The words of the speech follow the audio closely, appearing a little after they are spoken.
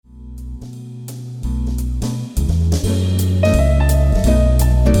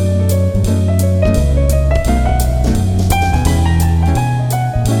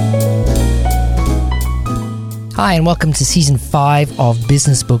Hi, and welcome to Season 5 of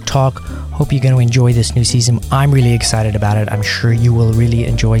Business Book Talk. Hope you're going to enjoy this new season. I'm really excited about it. I'm sure you will really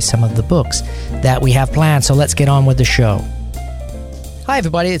enjoy some of the books that we have planned. So let's get on with the show. Hi,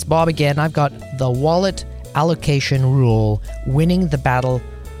 everybody. It's Bob again. I've got The Wallet Allocation Rule, Winning the Battle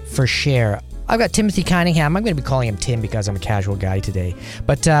for Share. I've got Timothy Cunningham. I'm going to be calling him Tim because I'm a casual guy today.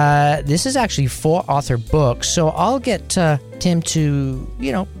 But this is actually 4 author books. So I'll get Tim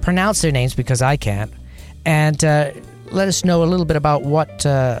to, pronounce their names because I can't. And let us know a little bit about what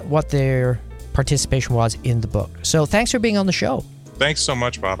their participation was in the book. So thanks for being on the show. Thanks so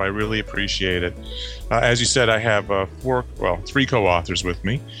much, Bob. I really appreciate it. As you said, I have 3 co-authors with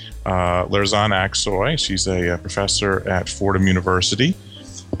me. Lerzan Aksoy, she's a professor at Fordham University.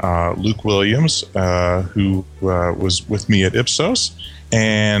 Luke Williams, who was with me at Ipsos.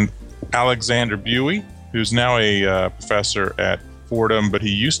 And Alexander Buie, who's now a professor at Fordham, but he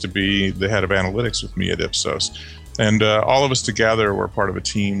used to be the head of analytics with me at Ipsos. And all of us together were part of a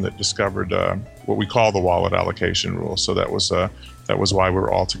team that discovered what we call the wallet allocation rule. So that was why we were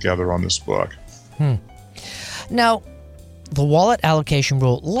all together on this book. Now, the wallet allocation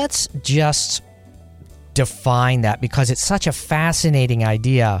rule, let's just define that because it's such a fascinating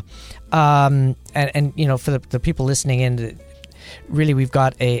idea. And for the people listening in, really, we've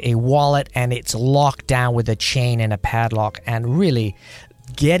got a wallet and it's locked down with a chain and a padlock. And really,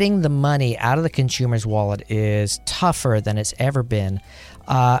 getting the money out of the consumer's wallet is tougher than it's ever been.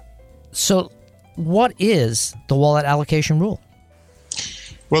 So what is the wallet allocation rule?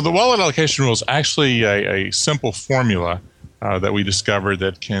 Well, the wallet allocation rule is actually a simple formula that we discovered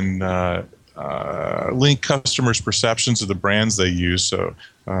that can link customers' perceptions of the brands they use.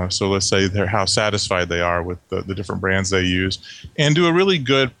 So let's say how satisfied they are with the different brands they use, and do a really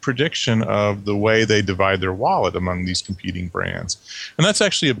good prediction of the way they divide their wallet among these competing brands. And that's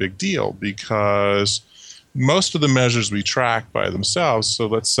actually a big deal because most of the measures we track by themselves, so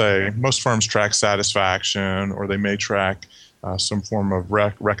let's say most firms track satisfaction, or they may track some form of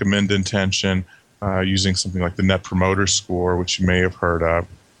recommend intention using something like the Net Promoter Score, which you may have heard of.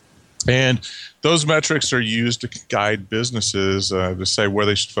 And those metrics are used to guide businesses to say where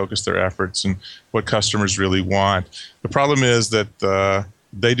they should focus their efforts and what customers really want. The problem is that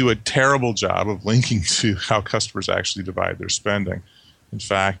they do a terrible job of linking to how customers actually divide their spending. In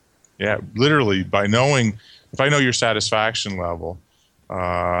fact, literally if I know your satisfaction level,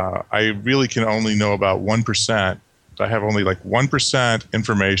 I really can only know about 1%. I have only 1%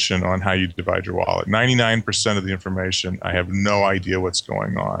 information on how you divide your wallet. 99% of the information, I have no idea what's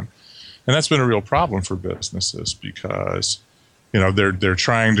going on. And that's been a real problem for businesses because, they're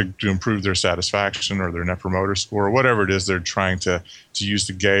trying to improve their satisfaction or their Net Promoter Score or whatever it is they're trying to use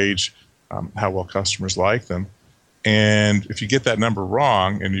to gauge how well customers like them. And if you get that number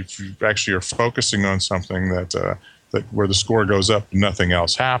wrong, and if you actually are focusing on something that where the score goes up and nothing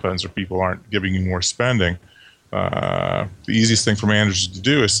else happens, or people aren't giving you more spending, the easiest thing for managers to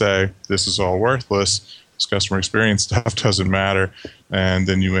do is say, this is all worthless. This customer experience stuff doesn't matter. And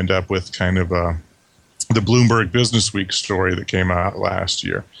then you end up with kind of the Bloomberg Business Week story that came out last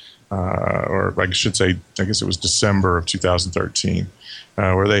year, or I should say, I guess it was December of 2013,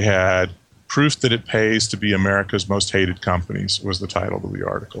 where they had proof that it pays to be America's most hated companies was the title of the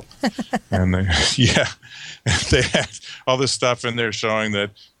article. And they had all this stuff in there showing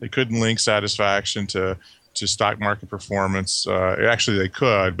that they couldn't link satisfaction to stock market performance. Actually, they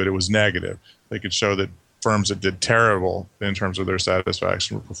could, but it was negative. They could show that firms that did terrible in terms of their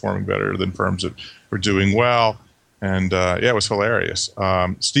satisfaction were performing better than firms that were doing well. And it was hilarious.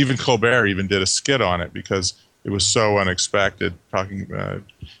 Stephen Colbert even did a skit on it because it was so unexpected.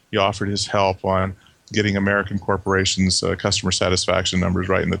 He offered his help on getting American corporations' customer satisfaction numbers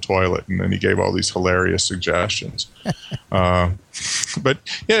right in the toilet, and then he gave all these hilarious suggestions. But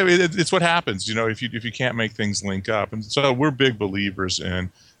it's what happens, if you can't make things link up. And so we're big believers in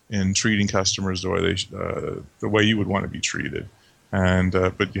treating customers the way you would want to be treated, and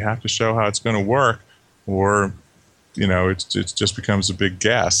but you have to show how it's going to work, or it just becomes a big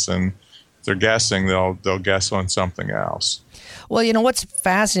guess, and if they're guessing, they'll guess on something else. Well, what's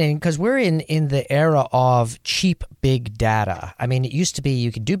fascinating, because we're in the era of cheap big data. I mean, it used to be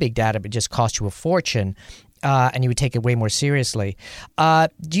you could do big data, but it just cost you a fortune. And you would take it way more seriously. Do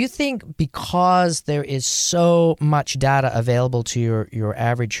you think because there is so much data available to your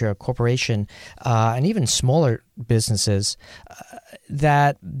average corporation and even smaller businesses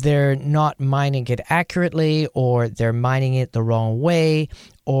that they're not mining it accurately, or they're mining it the wrong way,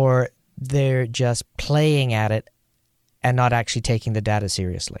 or they're just playing at it and not actually taking the data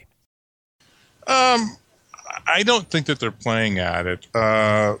seriously? I don't think that they're playing at it.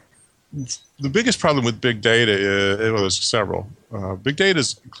 the biggest problem with big data is, well, there's several. Big data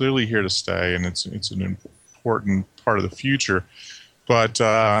is clearly here to stay, and it's an important part of the future. But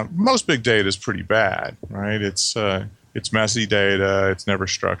most big data is pretty bad, right? It's messy data. It's never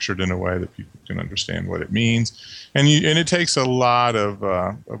structured in a way that people can understand what it means, and it takes a lot of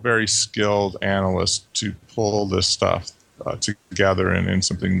a very skilled analyst to pull this stuff together in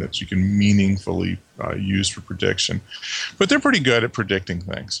something that you can meaningfully use for prediction. But they're pretty good at predicting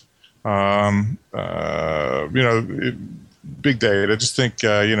things. Big data. Just think,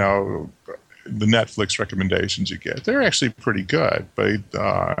 the Netflix recommendations you get. They're actually pretty good, but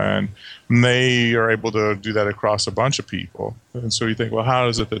and they are able to do that across a bunch of people. And so you think, well, how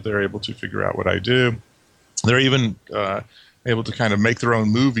is it that they're able to figure out what I do? They're even able to kind of make their own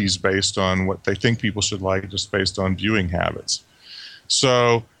movies based on what they think people should like, just based on viewing habits.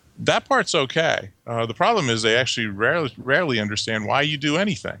 So that part's okay. The problem is they actually rarely understand why you do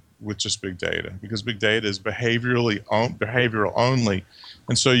anything with just big data, because big data is behavioral only.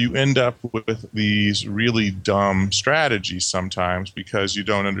 And so you end up with these really dumb strategies sometimes because you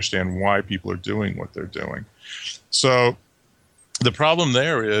don't understand why people are doing what they're doing. So the problem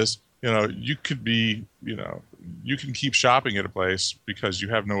there is, you could be, you can keep shopping at a place because you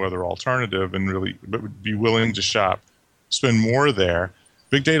have no other alternative and really but would be willing to spend more there.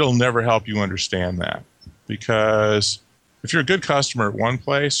 Big data will never help you understand that, because if you're a good customer at one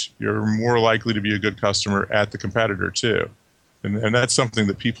place, you're more likely to be a good customer at the competitor too. And that's something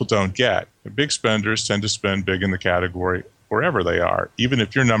that people don't get. The big spenders tend to spend big in the category wherever they are, even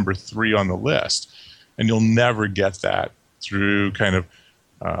if you're number 3 on the list. And you'll never get that through kind of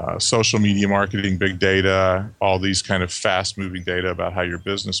social media marketing, big data, all these kind of fast-moving data about how your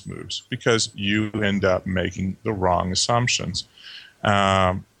business moves, because you end up making the wrong assumptions. We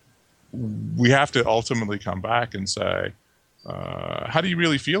have to ultimately come back and say, how do you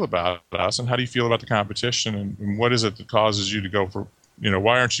really feel about us, and how do you feel about the competition, and what is it that causes you to go for,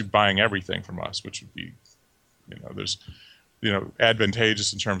 why aren't you buying everything from us, which would be, there's,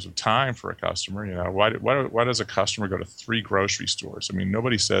 advantageous in terms of time for a customer. Why does a customer go to 3 grocery stores? I mean,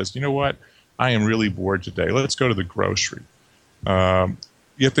 nobody says, you know what, I am really bored today, let's go to the grocery.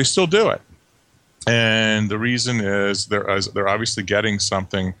 Yet they still do it. And the reason is they're obviously getting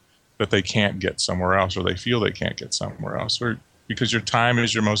something that they can't get somewhere else, or they feel they can't get somewhere else, or because your time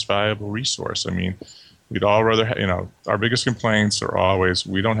is your most valuable resource. I mean, we'd all rather, our biggest complaints are always,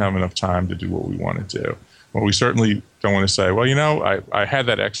 we don't have enough time to do what we want to do. Well, we certainly don't want to say, well, I had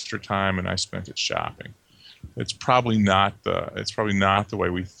that extra time and I spent it shopping. It's probably not the way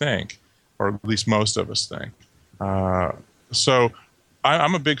we think, or at least most of us think. So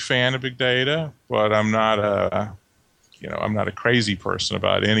I'm a big fan of big data, but I'm not a crazy person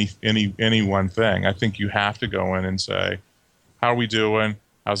about any one thing. I think you have to go in and say, how are we doing?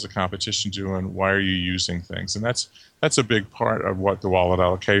 How's the competition doing? Why are you using things? And that's a big part of what the wallet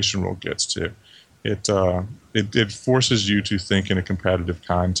allocation rule gets to. It forces you to think in a competitive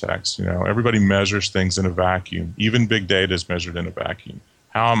context. Everybody measures things in a vacuum. Even big data is measured in a vacuum.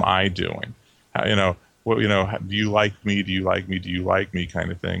 How am I doing? Do you like me? Do you like me? Do you like me?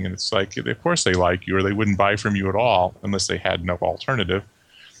 Kind of thing. And it's like, of course they like you, or they wouldn't buy from you at all unless they had no alternative.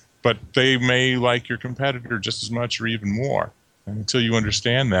 But they may like your competitor just as much or even more. And until you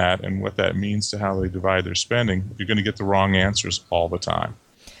understand that and what that means to how they divide their spending, you're going to get the wrong answers all the time.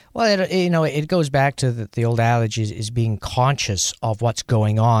 Well, it goes back to the old adage is being conscious of what's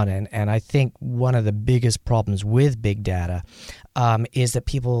going on. And I think one of the biggest problems with big data is that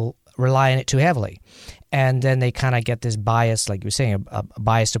people rely on it too heavily. And then they kind of get this bias, like you were saying, a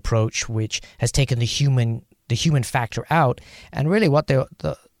biased approach, which has taken the human factor out. And really what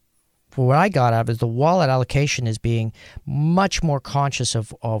what I got out of is the wallet allocation is being much more conscious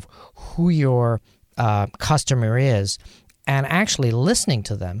of who your customer is, and actually listening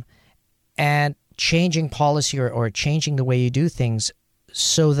to them and changing policy or changing the way you do things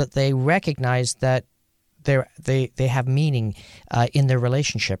so that they recognize that they have meaning in their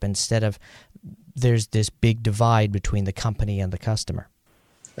relationship, instead of there's this big divide between the company and the customer.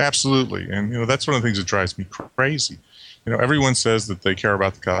 Absolutely. And that's one of the things that drives me crazy. Everyone says that they care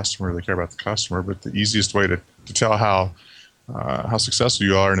about the customer, but the easiest way to tell how successful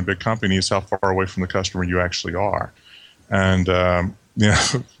you are in a big company is how far away from the customer you actually are. And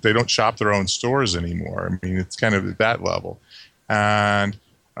they don't shop their own stores anymore. I mean, it's kind of at that level. And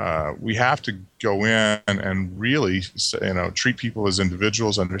we have to go in and really, treat people as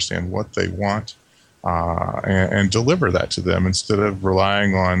individuals, understand what they want, and deliver that to them, instead of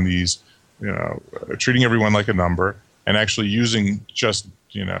relying on these, treating everyone like a number and actually using just,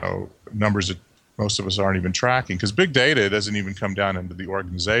 numbers that most of us aren't even tracking. Because big data doesn't even come down into the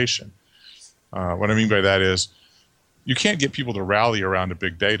organization. What I mean by that is you can't get people to rally around a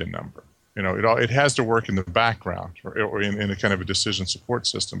big data number. It has to work in the background or in a kind of a decision support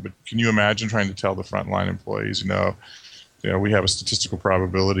system. But can you imagine trying to tell the frontline employees, we have a statistical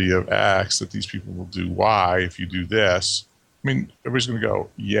probability of X that these people will do Y if you do this? I mean, everybody's going to go,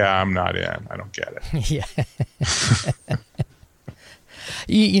 yeah, I'm not in. I don't get it. Yeah.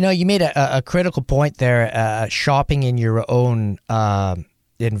 You made a critical point there, shopping in your own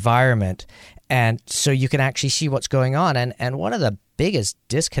environment. And so you can actually see what's going on. And one of the biggest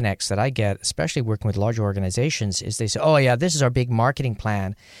disconnects that I get, especially working with large organizations, is they say, oh, yeah, this is our big marketing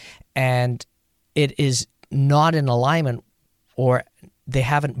plan. And it is not in alignment, or they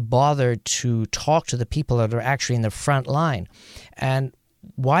haven't bothered to talk to the people that are actually in the front line. And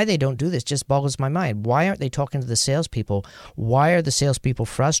why they don't do this just boggles my mind. Why aren't they talking to the salespeople? Why are the salespeople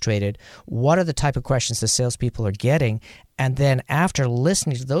frustrated? What are the type of questions the salespeople are getting? And then after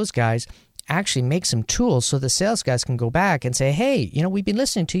listening to those guys, actually make some tools so the sales guys can go back and say, hey, we've been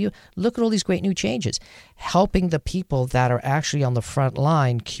listening to you. Look at all these great new changes. Helping the people that are actually on the front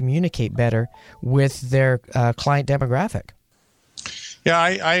line communicate better with their client demographic. Yeah,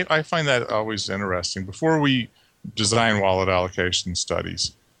 I find that always interesting. Before we design wallet allocation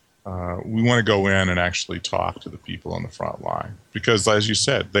studies, we want to go in and actually talk to the people on the front line because, as you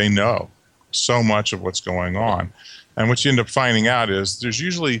said, they know so much of what's going on. And what you end up finding out is there's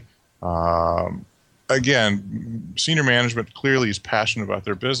usually, again, senior management clearly is passionate about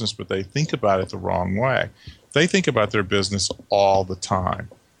their business, but they think about it the wrong way. They think about their business all the time.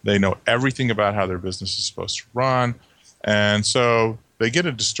 They know everything about how their business is supposed to run. And so they get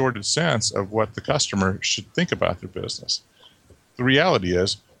a distorted sense of what the customer should think about their business. The reality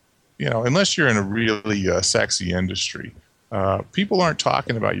is, unless you're in a really sexy industry, people aren't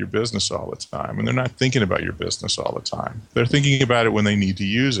talking about your business all the time, and they're not thinking about your business all the time. They're thinking about it when they need to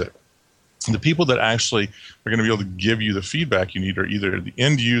use it. And the people that actually are going to be able to give you the feedback you need are either the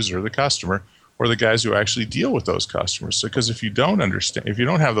end user, the customer, or the guys who actually deal with those customers. Because if you don't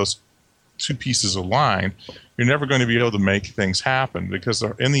have those two pieces aligned, you're never going to be able to make things happen, because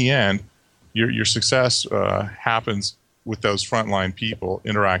in the end, your success happens with those frontline people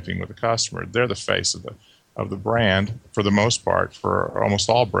interacting with the customer. They're the face of the brand for the most part, for almost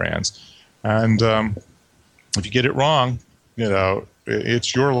all brands. And if you get it wrong,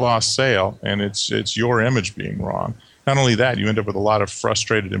 it's your lost sale, and it's your image being wrong. Not only that, you end up with a lot of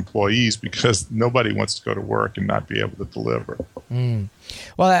frustrated employees because nobody wants to go to work and not be able to deliver.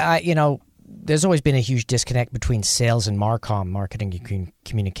 Well, there's always been a huge disconnect between sales and MarCom, marketing and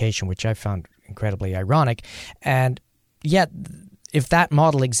communication, which I found incredibly ironic. And yet, if that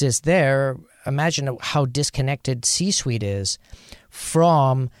model exists there, imagine how disconnected C-suite is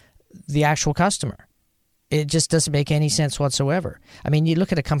from the actual customer. It just doesn't make any sense whatsoever. I mean, you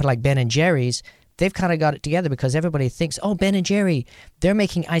look at a company like Ben & Jerry's, they've kind of got it together because everybody thinks, oh, Ben & Jerry, they're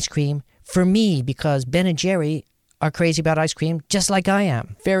making ice cream for me because Ben & Jerry are crazy about ice cream just like I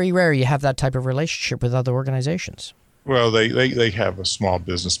am. Very rare you have that type of relationship with other organizations. Well, they have a small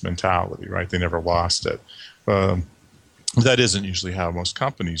business mentality, right? They never lost it. That isn't usually how most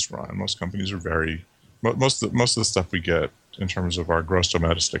companies run. Most companies are most of the stuff we get in terms of our gross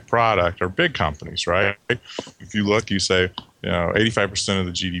domestic product are big companies, right? If you look, you say, 85% of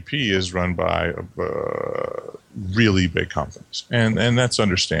the GDP is run by really big companies, and that's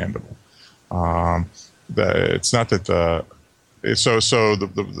understandable. It's not that the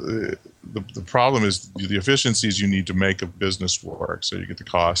problem is the efficiencies you need to make a business work. So you get the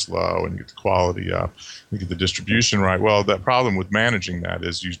cost low and you get the quality up, you get the distribution right. Well, that problem with managing that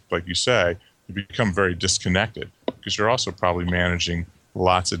is, like you say, you become very disconnected because you're also probably managing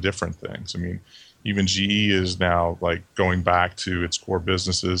lots of different things. I mean, even GE is now like going back to its core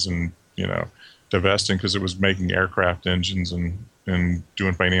businesses and divesting because it was making aircraft engines and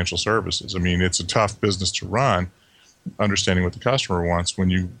doing financial services. I mean, it's a tough business to run, understanding what the customer wants when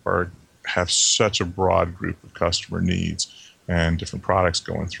you have such a broad group of customer needs and different products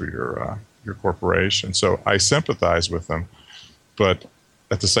going through your corporation. So I sympathize with them, but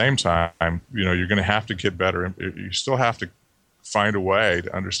at the same time, you're going to have to get better. You still have to find a way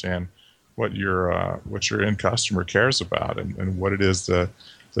to understand what your end customer cares about and what it is that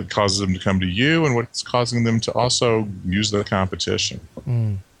causes them to come to you and what's causing them to also use the competition.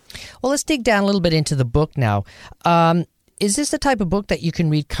 Well, let's dig down a little bit into the book now. Is this the type of book that you can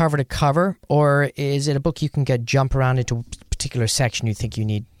read cover to cover, or is it a book you can jump around into a particular section you think you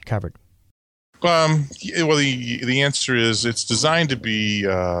need covered? Well, the answer is it's designed to be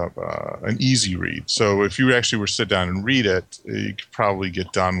an easy read. So if you actually were to sit down and read it, you could probably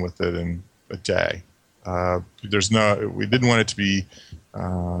get done with it in a day. We didn't want it to be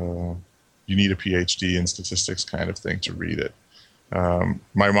you need a PhD in statistics kind of thing to read it.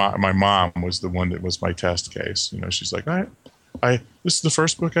 My mom was the one that was my test case. She's like, this is the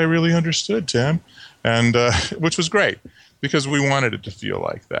first book I really understood, Tim, and which was great because we wanted it to feel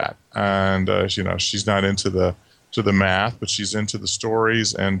like that. And she's not into the math, but she's into the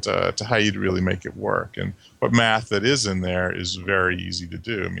stories and to how you'd really make it work. And what math that is in there is very easy to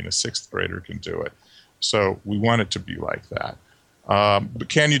do. I mean, a sixth grader can do it. So we want it to be like that. But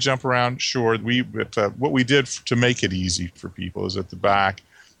can you jump around? Sure. What we did to make it easy for people is at the back,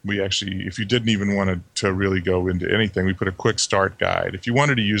 we actually, if you didn't even want to really go into anything, we put a quick start guide. If you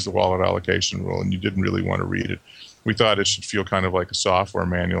wanted to use the wallet allocation rule and you didn't really want to read it, we thought it should feel kind of like a software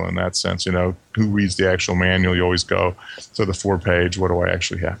manual in that sense. Who reads the actual manual? You always go to the 4-page, what do I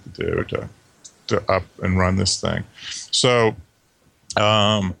actually have to do to up and run this thing? So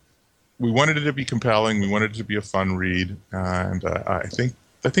we wanted it to be compelling. We wanted it to be a fun read, and I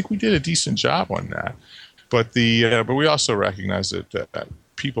think we did a decent job on that. But we also recognize that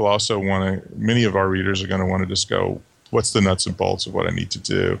people also many of our readers are going to want to just go, what's the nuts and bolts of what I need to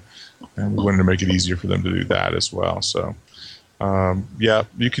do? And we wanted to make it easier for them to do that as well. So,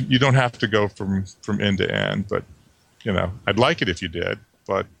 you don't have to go from end to end, but I'd like it if you did.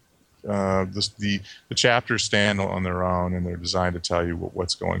 But the chapters stand on their own, and they're designed to tell you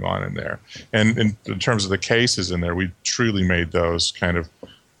what's going on in there. And in terms of the cases in there, we truly made those kind of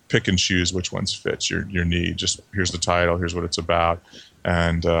pick and choose which ones fits your need. Just here's the title, here's what it's about,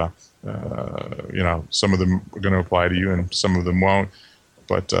 and some of them are going to apply to you, and some of them won't.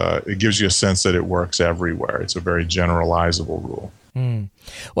 But it gives you a sense that it works everywhere. It's a very generalizable rule.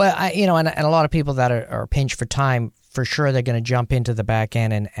 Well, and a lot of people that are pinched for time, for sure they're going to jump into the back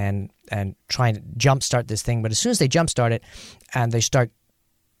end and try and jumpstart this thing. But as soon as they jumpstart it and they start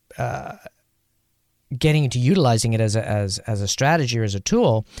getting into utilizing it as a strategy or as a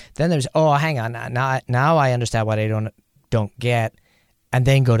tool, then there's, hang on, now I understand what I don't get, and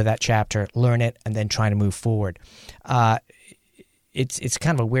then go to that chapter, learn it, and then try to move forward. It's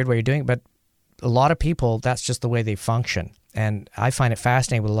kind of a weird way of doing it, but a lot of people, that's just the way they function. And I find it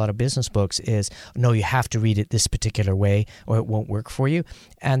fascinating with a lot of business books is, no, you have to read it this particular way or it won't work for you.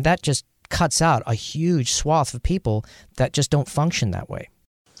 And that just cuts out a huge swath of people that just don't function that way.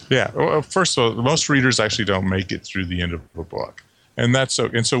 Yeah. Well, first of all, most readers actually don't make it through the end of a book. And that's so.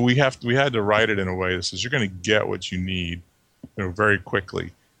 And so we had to write it in a way that says you're going to get what you need very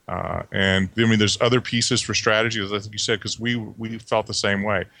quickly. And I mean, there's other pieces for strategy, as I think you said, because we felt the same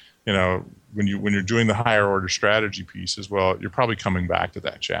way. When you're doing the higher order strategy pieces, well, you're probably coming back to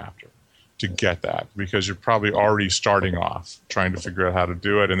that chapter to get that, because you're probably already starting off trying to figure out how to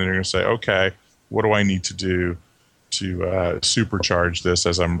do it, and then you're going to say, okay, what do I need to do to supercharge this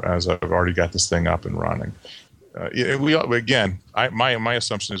as I've already got this thing up and running. My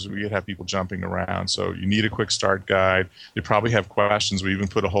assumption is we'd have people jumping around. So you need a quick start guide. You probably have questions. We even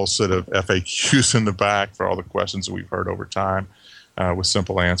put a whole set of FAQs in the back for all the questions that we've heard over time with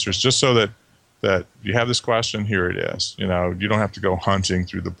simple answers, just so that you have this question, here it is. You don't have to go hunting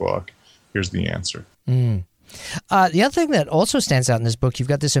through the book. Here's the answer. The other thing that also stands out in this book, you've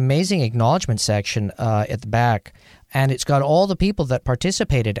got this amazing acknowledgement section at the back, and it's got all the people that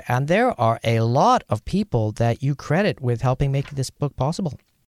participated, and there are a lot of people that you credit with helping make this book possible.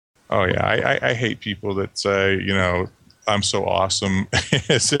 Oh, yeah. I hate people that say, I'm so awesome,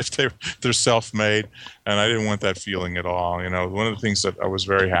 as if they're self-made, and I didn't want that feeling at all. One of the things that I was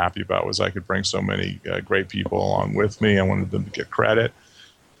very happy about was I could bring so many great people along with me. I wanted them to get credit.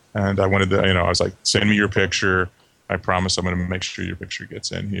 And I wanted to, I was like, send me your picture. I promise I'm going to make sure your picture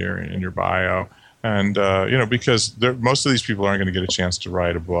gets in here in your bio. And, because most of these people aren't going to get a chance to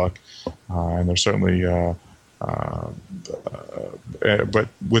write a book. And they're certainly, but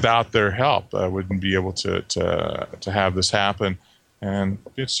without their help, I wouldn't be able to have this happen. And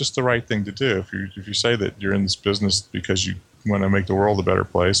it's just the right thing to do. If you say that you're in this business because you want to make the world a better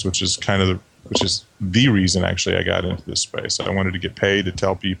place, which is the reason actually I got into this space. I wanted to get paid to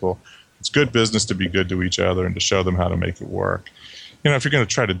tell people it's good business to be good to each other and to show them how to make it work. If you're going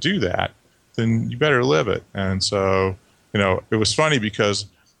to try to do that, then you better live it. And so, it was funny because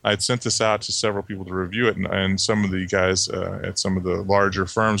I'd sent this out to several people to review it, and some of the guys at some of the larger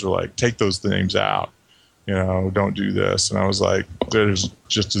firms were like, take those names out. Don't do this. And I was like, there's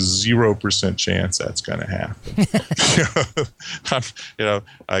just a 0% chance that's going to happen.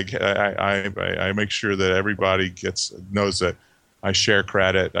 I make sure that everybody knows that I share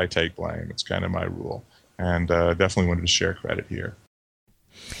credit, I take blame. It's kind of my rule. And definitely wanted to share credit here.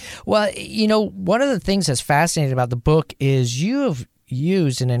 Well, one of the things that's fascinating about the book is you have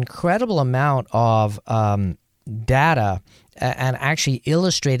used an incredible amount of data and actually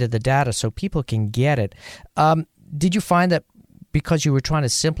illustrated the data so people can get it. Did you find that because you were trying to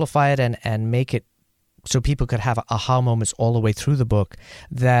simplify it and make it so people could have aha moments all the way through the book,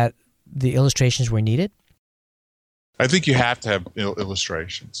 that the illustrations were needed? I think you have to have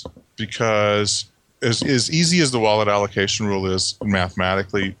illustrations, because as easy as the wallet allocation rule is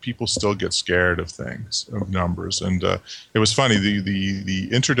mathematically, people still get scared of things, of numbers. And it was funny, the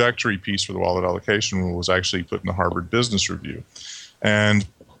introductory piece for the wallet allocation rule was actually put in the Harvard Business Review. And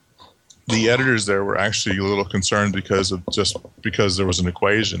the editors there were actually a little concerned because there was an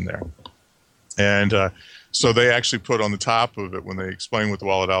equation there. And so they actually put on the top of it, when they explain what the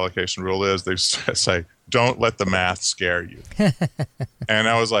wallet allocation rule is, they say, don't let the math scare you. And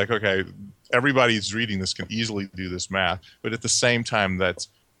I was like, okay, everybody's reading this can easily do this math. But at the same time, that's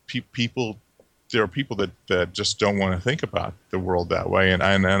people. There are people that just don't want to think about the world that way. And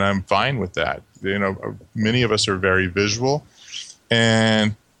I'm fine with that. Many of us are very visual.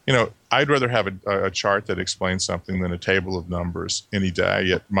 And I'd rather have a chart that explains something than a table of numbers any day.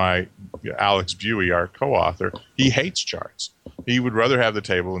 Yet Alex Buie, our co-author, he hates charts. He would rather have the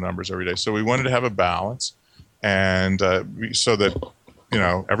table of numbers every day. So we wanted to have a balance, and so that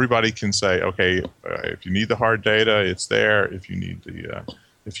everybody can say, okay, if you need the hard data, it's there. If you need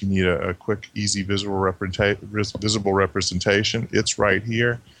a quick, easy visible representation, it's right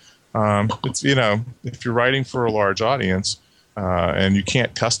here. It's if you're writing for a large audience. And you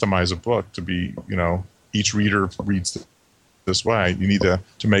can't customize a book to be, each reader reads this way. You need to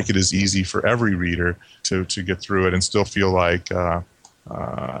make it as easy for every reader to get through it and still feel like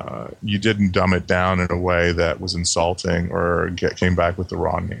you didn't dumb it down in a way that was insulting or came back with the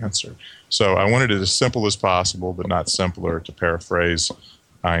wrong answer. So I wanted it as simple as possible, but not simpler, to paraphrase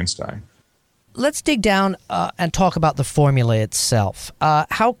Einstein. Let's dig down and talk about the formula itself.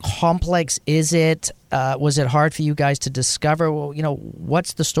 How complex is it? Was it hard for you guys to discover? Well,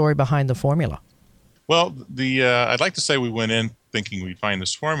 what's the story behind the formula? Well, I'd like to say we went in thinking we'd find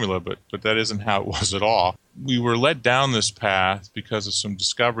this formula, but that isn't how it was at all. We were led down this path because of some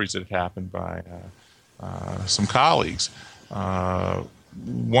discoveries that had happened by some colleagues. There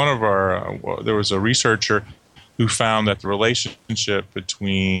was a researcher who found that the relationship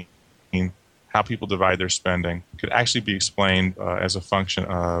between how people divide their spending could actually be explained as a function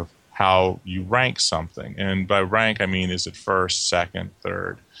of how you rank something. And by rank, I mean, is it first, second,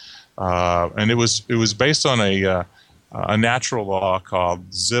 third? And it was based on a natural law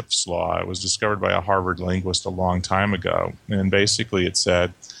called Zipf's law. It was discovered by a Harvard linguist a long time ago. And basically it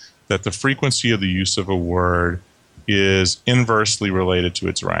said that the frequency of the use of a word is inversely related to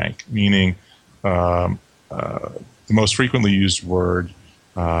its rank, meaning the most frequently used word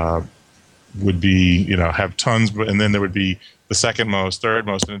would be, have tons, and then there would be the second most, third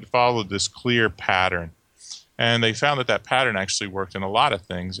most, and it followed this clear pattern. And they found that pattern actually worked in a lot of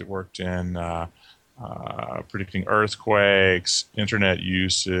things. It worked in predicting earthquakes, internet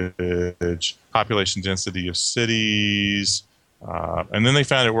usage, population density of cities, and then they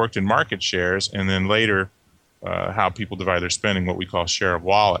found it worked in market shares, and then later how people divide their spending, what we call share of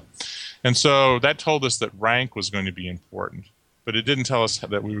wallet. And so that told us that rank was going to be important. But it didn't tell us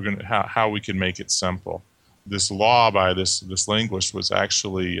that we were going to how we could make it simple. This law by this linguist was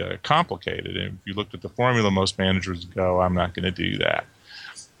actually complicated. And if you looked at the formula, most managers would go, "I'm not going to do that,"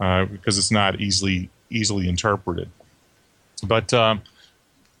 because it's not easily interpreted. But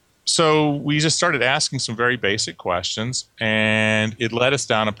so we just started asking some very basic questions, and it led us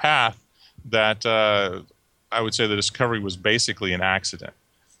down a path that I would say the discovery was basically an accident.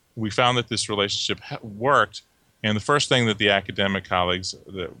 We found that this relationship worked. And the first thing that the academic colleagues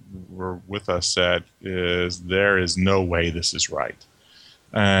that were with us said is, there is no way this is right.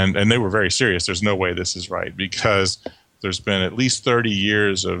 And they were very serious. There's no way this is right, because there's been at least 30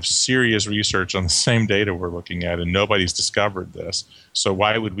 years of serious research on the same data we're looking at, and nobody's discovered this. So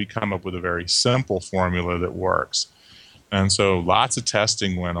why would we come up with a very simple formula that works? And so lots of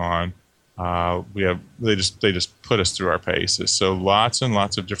testing went on. They just put us through our paces. So lots and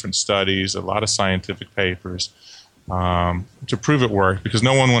lots of different studies, a lot of scientific papers to prove it worked, because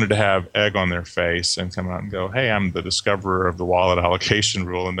no one wanted to have egg on their face and come out and go, "Hey, I'm the discoverer of the wallet allocation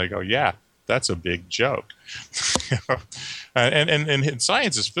rule," and they go, "Yeah, that's a big joke." and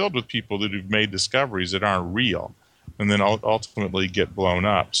science is filled with people that have made discoveries that aren't real, and then ultimately get blown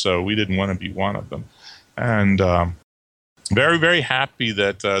up. So we didn't want to be one of them, and very, very happy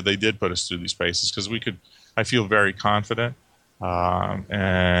that they did put us through these paces, because I feel very confident,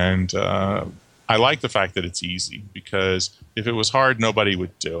 and I like the fact that it's easy, because if it was hard, nobody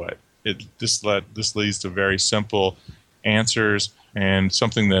would do it. This leads to very simple answers and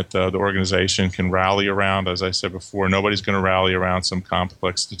something that the organization can rally around. As I said before, nobody's going to rally around some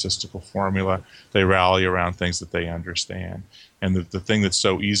complex statistical formula. They rally around things that they understand. And the thing that's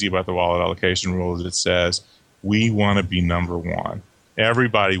so easy about the wallet allocation rule is it says, we want to be number one.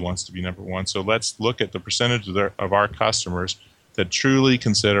 Everybody wants to be number one. So let's look at the percentage of our customers that truly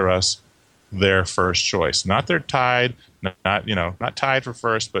consider us their first choice. Not they're tied, not tied for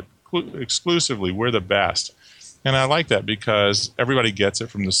first, but exclusively we're the best. And I like that because everybody gets it,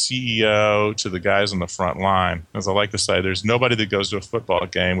 from the CEO to the guys on the front line. As I like to say, there's nobody that goes to a football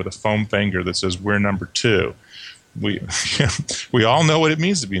game with a foam finger that says we're number two. We all know what it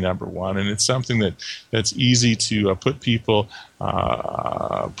means to be number one, and it's something that's easy to put people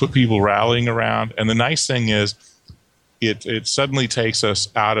rallying around. And the nice thing is, it suddenly takes us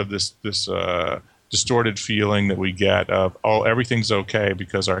out of this distorted feeling that we get of, oh, everything's okay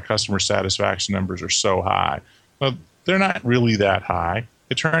because our customer satisfaction numbers are so high. Well, they're not really that high.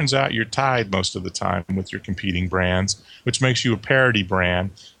 It turns out you're tied most of the time with your competing brands, which makes you a parity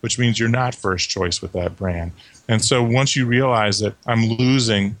brand, which means you're not first choice with that brand. And so once you realize that I'm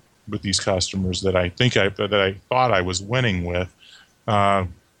losing with these customers that I thought I was winning with,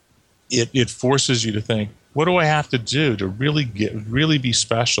 it forces you to think, what do I have to do to really be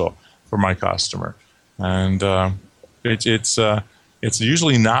special for my customer? And it's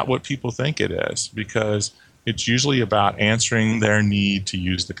usually not what people think it is, because it's usually about answering their need to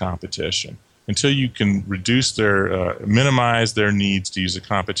use the competition. Until you can minimize their needs to use the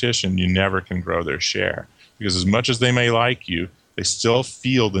competition, you never can grow their share. Because as much as they may like you, they still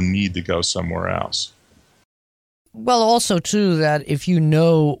feel the need to go somewhere else. Well, also, too, that if you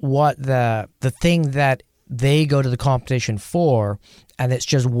know what the thing that they go to the competition for, and it's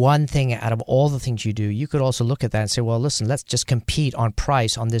just one thing out of all the things you do, you could also look at that and say, well, listen, let's just compete on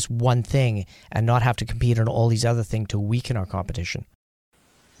price on this one thing and not have to compete on all these other things to weaken our competition.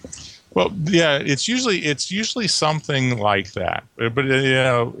 Well, yeah, it's usually something like that. But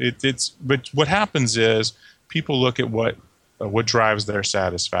but what happens is people look at what drives their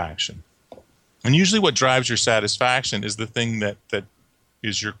satisfaction. And usually what drives your satisfaction is the thing that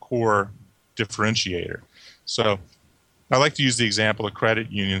is your core differentiator. So I like to use the example of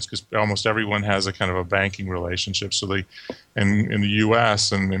credit unions because almost everyone has a kind of a banking relationship. So in the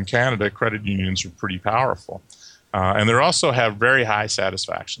U.S. and in Canada, credit unions are pretty powerful. And they also have very high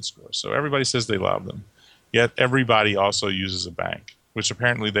satisfaction scores. So everybody says they love them. Yet everybody also uses a bank, which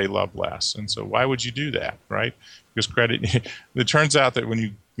apparently they love less. And so why would you do that, right? Because it turns out that when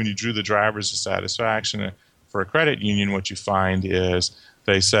you drew the drivers of satisfaction for a credit union, what you find is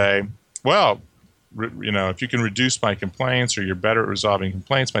they say, well, if you can reduce my complaints or you're better at resolving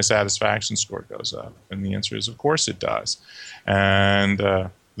complaints, my satisfaction score goes up. And the answer is, of course it does. And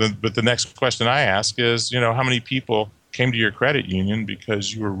but the next question I ask is, how many people came to your credit union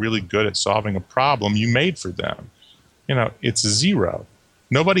because you were really good at solving a problem you made for them? It's zero.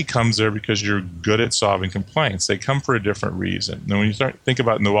 Nobody comes there because you're good at solving complaints. They come for a different reason. Now, when you start think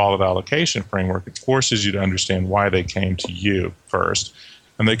about in the wallet allocation framework, it forces you to understand why they came to you first.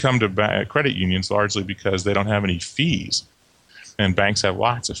 And they come to credit unions largely because they don't have any fees. And banks have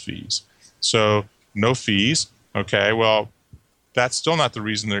lots of fees. So no fees. Okay, well, that's still not the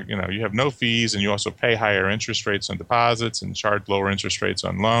reason you have no fees, and you also pay higher interest rates on deposits and charge lower interest rates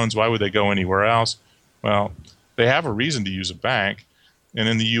on loans. Why would they go anywhere else? Well, they have a reason to use a bank. And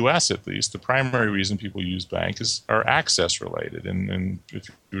in the U.S., at least, the primary reason people use banks are access related. And if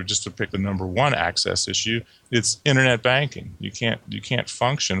you were just to pick the number one access issue, it's internet banking. You can't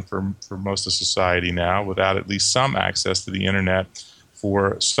function for most of society now without at least some access to the internet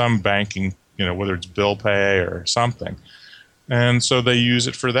for some banking, whether it's bill pay or something. And so they use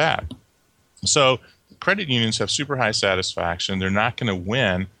it for that. So credit unions have super high satisfaction. They're not going to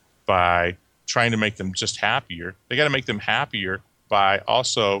win by trying to make them just happier. They got to make them happier by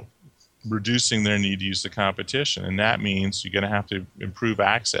also reducing their need to use the competition. And that means you're going to have to improve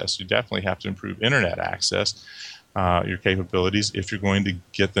access. You definitely have to improve internet access, your capabilities, if you're going to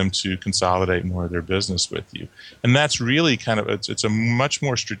get them to consolidate more of their business with you. And that's really it's a much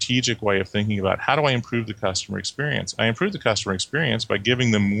more strategic way of thinking about how do I improve the customer experience? I improve the customer experience by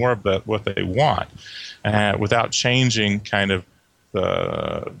giving them more of what they want without changing kind of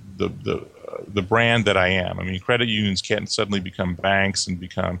the brand that I am. I mean, credit unions can't suddenly become banks and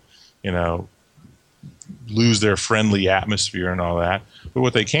become, lose their friendly atmosphere and all that. But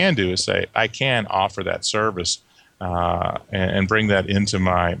what they can do is say, I can offer that service and bring that into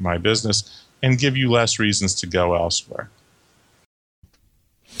my business and give you less reasons to go elsewhere.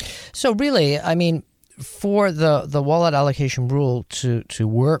 So really, I mean, for the wallet allocation rule to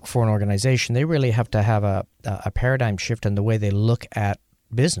work for an organization, they really have to have a paradigm shift in the way they look at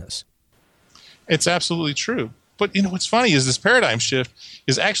business. It's absolutely true. But what's funny is this paradigm shift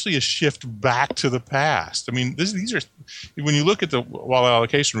is actually a shift back to the past. I mean, these are, when you look at the wallet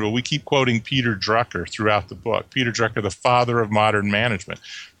allocation rule, we keep quoting Peter Drucker throughout the book. Peter Drucker, the father of modern management,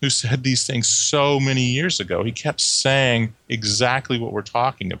 who said these things so many years ago. He kept saying exactly what we're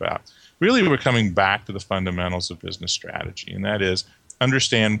talking about. Really, we're coming back to the fundamentals of business strategy, and that is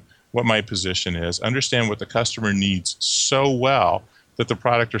understand what my position is, understand what the customer needs so well that the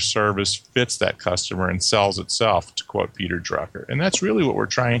product or service fits that customer and sells itself, to quote Peter Drucker. And that's really what we're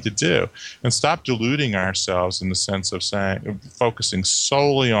trying to do. And stop deluding ourselves in the sense of focusing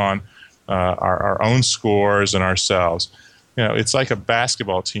solely on our own scores and ourselves. It's like a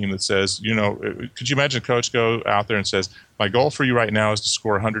basketball team that says, could you imagine a coach go out there and says, my goal for you right now is to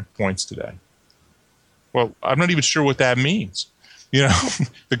score 100 points today? Well, I'm not even sure what that means.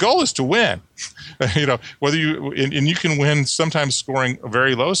 The goal is to win. Whether you can win sometimes scoring a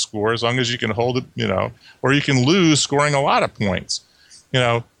very low score as long as you can hold it, or you can lose scoring a lot of points.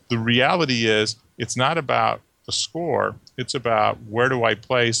 The reality is it's not about the score. It's about where do I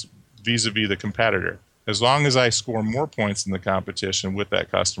place vis-a-vis the competitor. As long as I score more points in the competition with that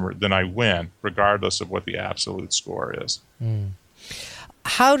customer, then I win, regardless of what the absolute score is.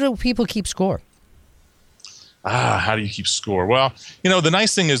 How do people keep score? How do you keep score? Well, the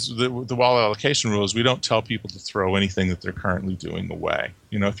nice thing is the wallet allocation rule is we don't tell people to throw anything that they're currently doing away.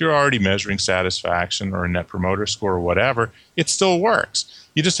 If you're already measuring satisfaction or a net promoter score or whatever, it still works.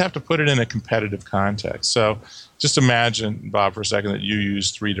 You just have to put it in a competitive context. So just imagine, Bob, for a second that you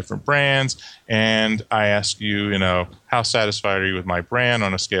use 3 different brands, and I ask you, how satisfied are you with my brand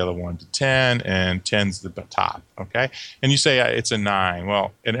on a scale of 1 to 10, and 10's the top, okay? And you say it's a 9.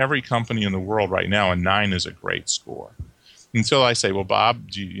 Well, in every company in the world right now, a 9 is a great score. Until I say, well,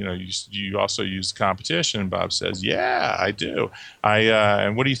 Bob, do you also use competition? And Bob says, yeah, I do.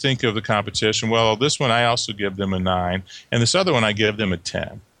 And what do you think of the competition? Well, this one I also give them a 9, and this other one I give them a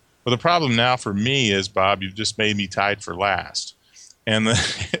 10. Well, the problem now for me is, Bob, you've just made me tied for last. And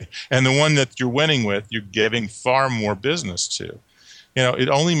the one that you're winning with, you're giving far more business to.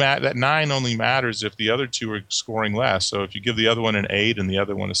 That 9 only matters if the other 2 are scoring less. So if you give the other one an 8 and the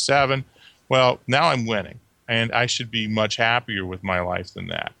other one a 7, well, now I'm winning. And I should be much happier with my life than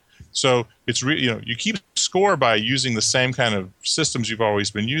that. So it's you keep score by using the same kind of systems you've always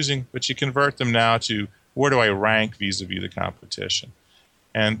been using, but you convert them now to where do I rank vis-a-vis the competition,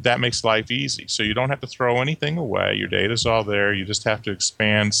 and that makes life easy. So you don't have to throw anything away. Your data's all there. You just have to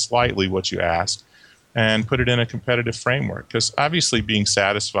expand slightly what you asked and put it in a competitive framework. Because obviously, being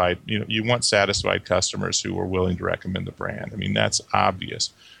satisfied, you want satisfied customers who are willing to recommend the brand. I mean, that's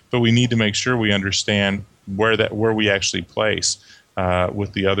obvious. But we need to make sure we understand where we actually place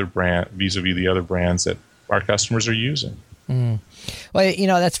with the other brand vis-a-vis the other brands that our customers are using. Well,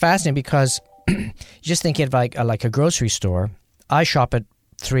 that's fascinating because just thinking of like a grocery store. I shop at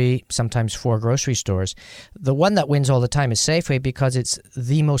 3, sometimes 4 grocery stores. The one that wins all the time is Safeway because it's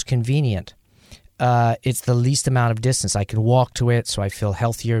the most convenient. It's the least amount of distance. I can walk to it, so I feel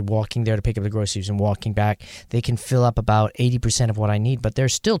healthier walking there to pick up the groceries and walking back. They can fill up about 80% of what I need, but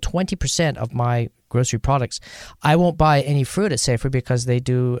there's still 20% of my grocery products. I won't buy any fruit at Safeway because they're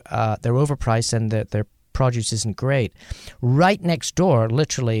overpriced and their produce isn't great. Right next door,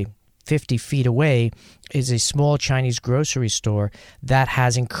 literally 50 feet away, is a small Chinese grocery store that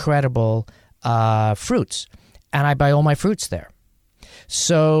has incredible fruits, and I buy all my fruits there.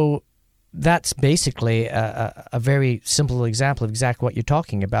 So that's basically a very simple example of exactly what you're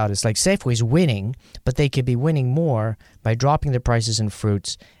talking about. It's like Safeway's winning, but they could be winning more by dropping their prices in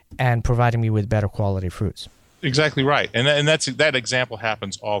fruits and providing me with better quality fruits. Exactly right. And that example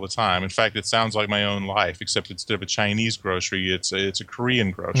happens all the time. In fact, it sounds like my own life, except instead of a Chinese grocery, it's a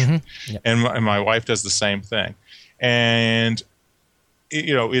Korean grocery. Mm-hmm. Yep. And my wife does the same thing. And,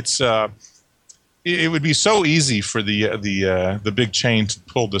 it would be so easy for the big chain to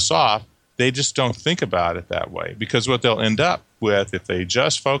pull this off. They just don't think about it that way, because what they'll end up with, if they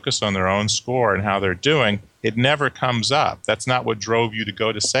just focus on their own score and how they're doing, it never comes up. That's not what drove you to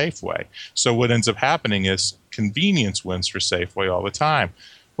go to Safeway. So what ends up happening is convenience wins for Safeway all the time.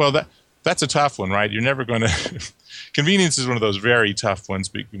 Well, that's a tough one, right? You're never going to – convenience is one of those very tough ones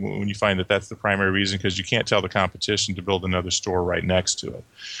when you find that that's the primary reason, because you can't tell the competition to build another store right next to it.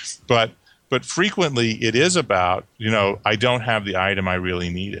 But frequently it is about, I don't have the item I really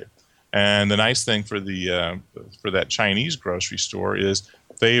needed. And the nice thing for that Chinese grocery store is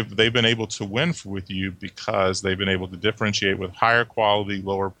they've been able to win with you because they've been able to differentiate with higher quality,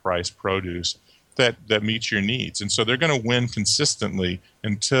 lower price produce that meets your needs. And so they're going to win consistently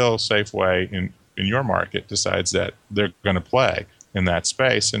until Safeway in your market decides that they're going to play in that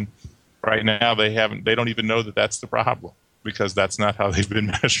space. And right now they don't even know that that's the problem, because that's not how they've been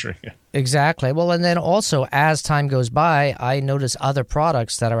measuring it. Exactly. Well, and then also as time goes by, I notice other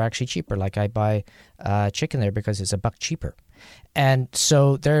products that are actually cheaper. Like I buy chicken there because it's $1 cheaper. And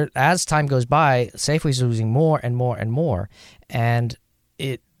so there, as time goes by, Safeway's losing more and more and more. And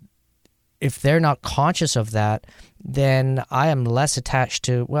if they're not conscious of that, then I am less attached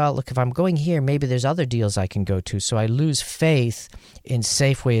to, well, look, if I'm going here, maybe there's other deals I can go to. So I lose faith in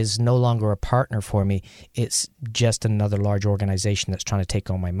Safeway as no longer a partner for me. It's just another large organization that's trying to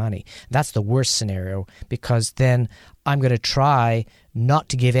take all my money. That's the worst scenario, because then I'm going to try not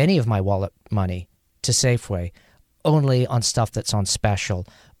to give any of my wallet money to Safeway, only on stuff that's on special,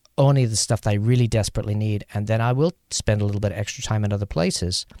 only the stuff that I really desperately need, and then I will spend a little bit of extra time in other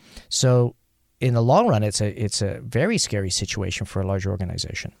places. So in the long run, it's a very scary situation for a large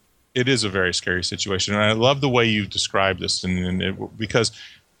organization. It is a very scary situation, and I love the way you described this, because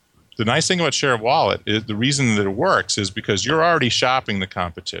the nice thing about share of wallet is the reason that it works is because you're already shopping the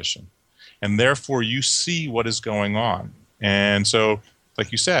competition, and therefore you see what is going on. And so,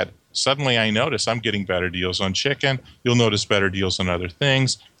 like you said, suddenly I notice I'm getting better deals on chicken. You'll notice better deals on other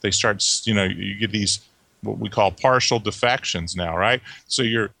things. They start, you get these what we call partial defections now, right? So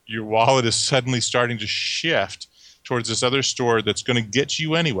your wallet is suddenly starting to shift towards this other store that's going to get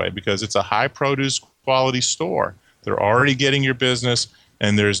you anyway, because it's a high produce quality store. They're already getting your business,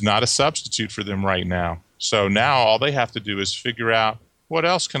 and there's not a substitute for them right now. So now all they have to do is figure out, what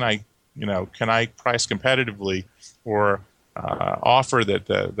else can I price competitively, or offer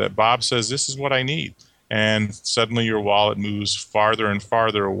that Bob says this is what I need. And suddenly your wallet moves farther and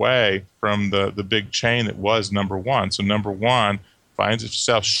farther away from the big chain that was number one. So number one finds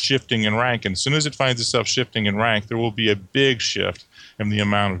itself shifting in rank. And as soon as it finds itself shifting in rank, there will be a big shift in the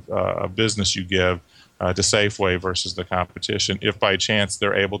amount of business you give to Safeway versus the competition, if by chance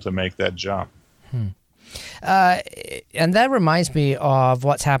they're able to make that jump. And that reminds me of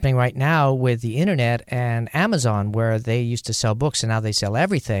what's happening right now with the internet and Amazon, where they used to sell books and now they sell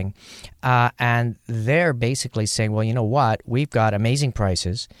everything. And they're basically saying, well, you know what? We've got amazing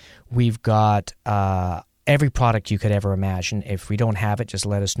prices. We've got every product you could ever imagine. If we don't have it, just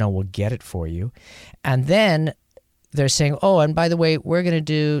let us know. We'll get it for you. And then they're saying, oh, and by the way, we're going to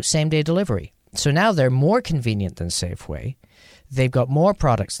do same-day delivery. So now they're more convenient than Safeway. They've got more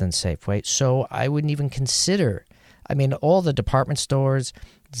products than Safeway, so I wouldn't even consider. I mean, all the department stores,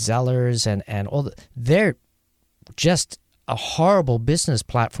 Zellers, and all they're just a horrible business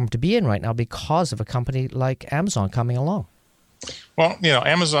platform to be in right now because of a company like Amazon coming along. Well,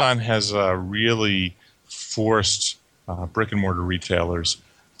 Amazon has really forced brick and mortar retailers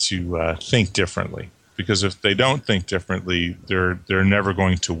to think differently, because if they don't think differently, they're never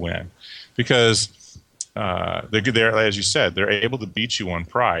going to win, because they're, as you said, they're able to beat you on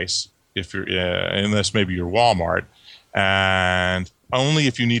price if you're unless maybe you're Walmart, and only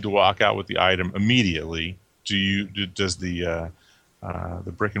if you need to walk out with the item immediately does the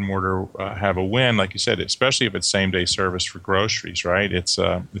brick and mortar have a win. Like you said, especially if it's same day service for groceries, right? It's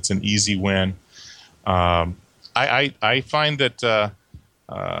an easy win. I find that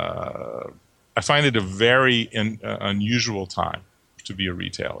I find it a very unusual time to be a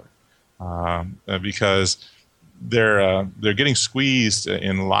retailer. Because they're getting squeezed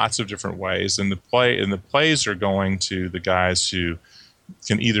in lots of different ways, and the plays are going to the guys who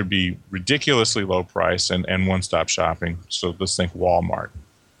can either be ridiculously low price and one-stop shopping. So let's think Walmart,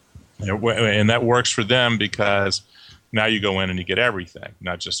 and that works for them because now you go in and you get everything.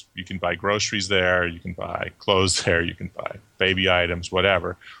 Not just you can buy groceries there, you can buy clothes there, you can buy baby items,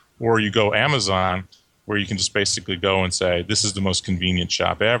 whatever, or you go Amazon, where you can just basically go and say, this is the most convenient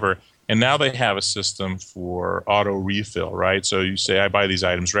shop ever. And now they have a system for auto refill, right? So you say, I buy these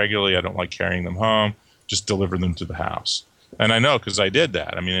items regularly. I don't like carrying them home. Just deliver them to the house. And I know because I did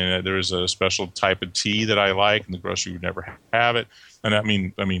that. I mean, there was a special type of tea that I like, and the grocery would never have it. And I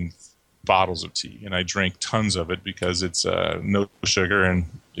mean bottles of tea. And I drink tons of it because it's no sugar and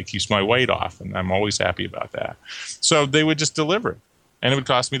it keeps my weight off. And I'm always happy about that. So they would just deliver it. And it would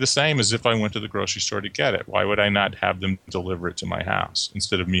cost me the same as if I went to the grocery store to get it. Why would I not have them deliver it to my house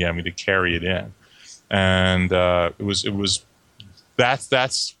instead of me having to carry it in? And they're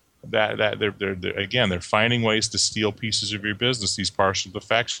finding ways to steal pieces of your business. These partial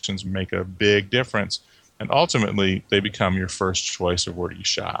defections make a big difference, and ultimately they become your first choice of where you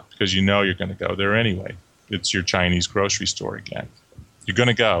shop because you know you're going to go there anyway. It's your Chinese grocery store again. You're going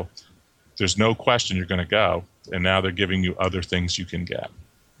to go. There's no question you're going to go. And now they're giving you other things you can get.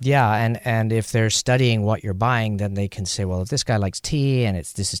 Yeah, and if they're studying what you're buying, then they can say, well, if this guy likes tea and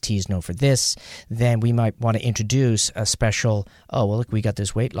tea is known for this, then we might want to introduce a special, oh, well, look, we got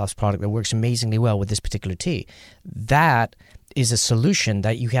this weight loss product that works amazingly well with this particular tea. That is a solution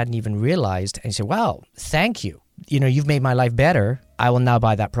that you hadn't even realized, and you say, well, thank you. You've made my life better. I will now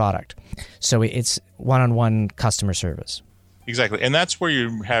buy that product. So it's one-on-one customer service. Exactly. And that's where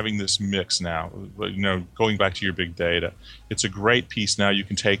you're having this mix now. Going back to your big data, it's a great piece now. You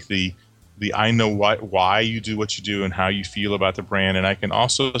can take the I know why you do what you do and how you feel about the brand, and I can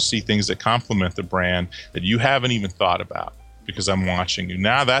also see things that complement the brand that you haven't even thought about because I'm watching you.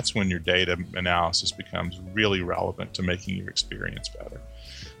 Now that's when your data analysis becomes really relevant to making your experience better.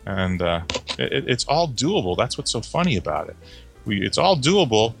 And it's all doable. That's what's so funny about it. It's all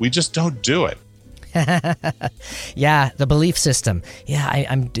doable. We just don't do it. Yeah, the belief system.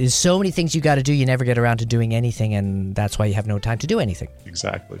 Yeah, there's so many things you got to do. You never get around to doing anything, and that's why you have no time to do anything.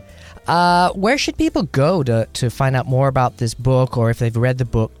 Exactly. Where should people go to find out more about this book, or if they've read the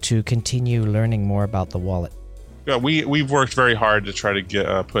book, to continue learning more about the wallet? Yeah, we've worked very hard to try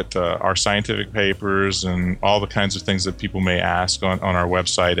to put our scientific papers and all the kinds of things that people may ask on our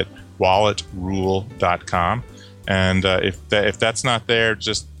website at walletrule.com. And if that's not there,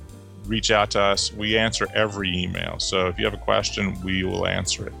 just reach out to us. We answer every email. So if you have a question, we will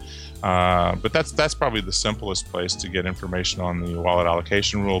answer it. But that's probably the simplest place to get information on the wallet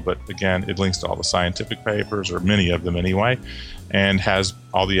allocation rule. But again, it links to all the scientific papers, or many of them anyway, and has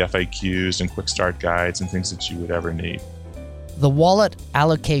all the FAQs and quick start guides and things that you would ever need. The Wallet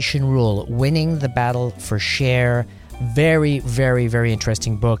Allocation Rule, Winning the Battle for Share. Very, very, very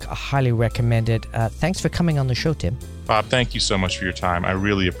interesting book. I highly recommend it. Thanks for coming on the show, Tim. Bob, thank you so much for your time. I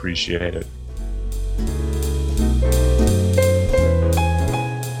really appreciate it.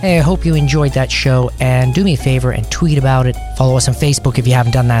 Hey, I hope you enjoyed that show, and do me a favor and tweet about it. Follow us on Facebook if you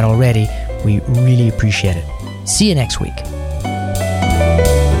haven't done that already. We really appreciate it. See you next week.